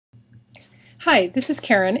Hi, this is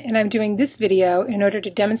Karen, and I'm doing this video in order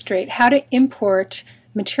to demonstrate how to import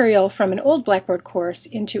material from an old Blackboard course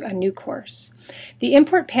into a new course. The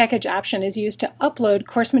import package option is used to upload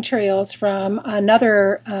course materials from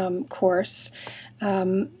another course,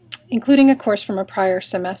 including a course from a prior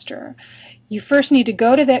semester. You first need to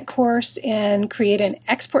go to that course and create an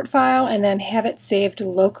export file and then have it saved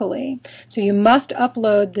locally. So you must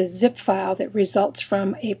upload the zip file that results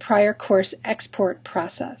from a prior course export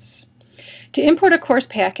process. To import a course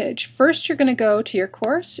package, first you're going to go to your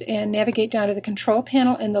course and navigate down to the control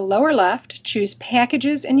panel in the lower left, choose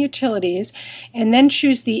Packages and Utilities, and then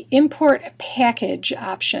choose the Import Package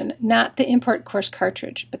option, not the Import Course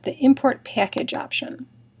Cartridge, but the Import Package option.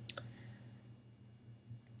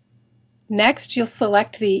 Next, you'll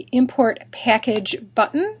select the Import Package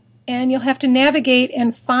button, and you'll have to navigate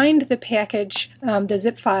and find the package, the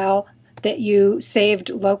zip file that you saved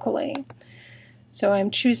locally. So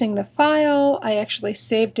I'm choosing the file. I actually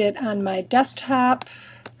saved it on my desktop.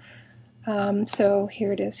 So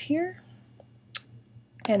here it is here.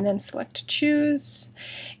 And then select Choose.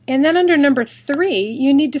 And then under number 3,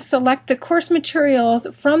 you need to select the course materials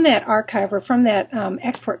from that archive or from that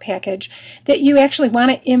export package that you actually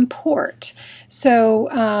want to import. So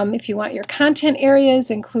if you want your content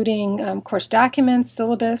areas, including course documents,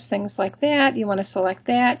 syllabus, things like that, you want to select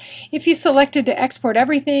that. If you selected to export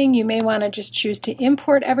everything, you may want to just choose to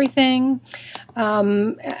import everything.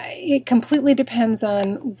 It completely depends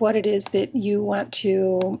on what it is that you want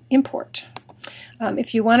to import.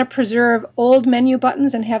 If you want to preserve old menu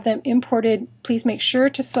buttons and have them imported, please make sure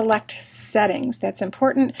to select Settings. That's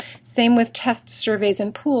important. Same with tests, surveys,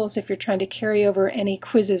 and pools if you're trying to carry over any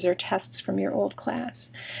quizzes or tests from your old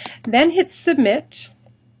class. Then hit Submit.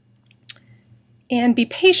 And be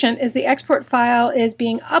patient as the export file is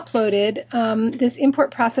being uploaded. This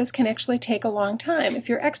import process can actually take a long time. If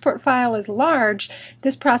your export file is large,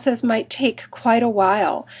 this process might take quite a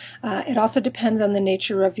while. It also depends on the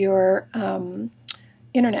nature of your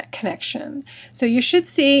internet connection. So you should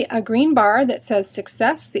see a green bar that says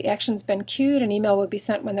Success. The action's been queued. An email will be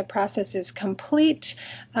sent when the process is complete.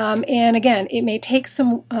 And again, it may take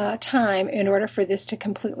some time in order for this to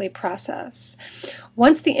completely process.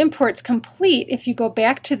 Once the import's complete, if you go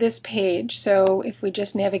back to this page, so if we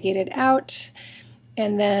just navigated out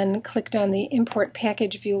and then clicked on the Import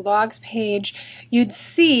Package View Logs page, you'd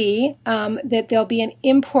see that there'll be an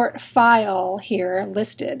import file here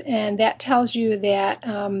listed, and that tells you that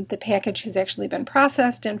the package has actually been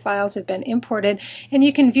processed and files have been imported, and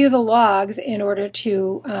you can view the logs in order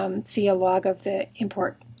to see a log of the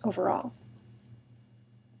import overall.